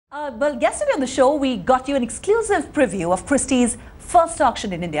Well, yesterday on the show, we got you an exclusive preview of Christie's first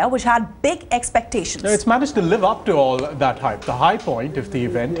auction in India, which had big expectations. Now, it's managed to live up to all that hype. The high point of the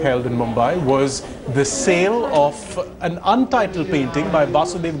event held in Mumbai was the sale of an untitled painting by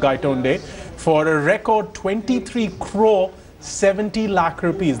Vasudev Gaitonde for a record 23 crore 70 lakh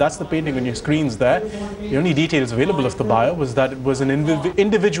rupees. That's the painting on your screens there. The only details available of the buyer was that it was an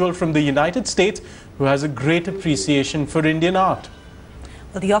individual from the United States who has a great appreciation for Indian art.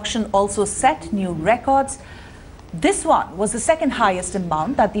 Well, the auction also set new records. This one was the second highest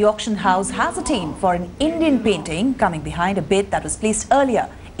amount that the auction house has attained for an Indian painting, coming behind a bid that was placed earlier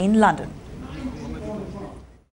in London.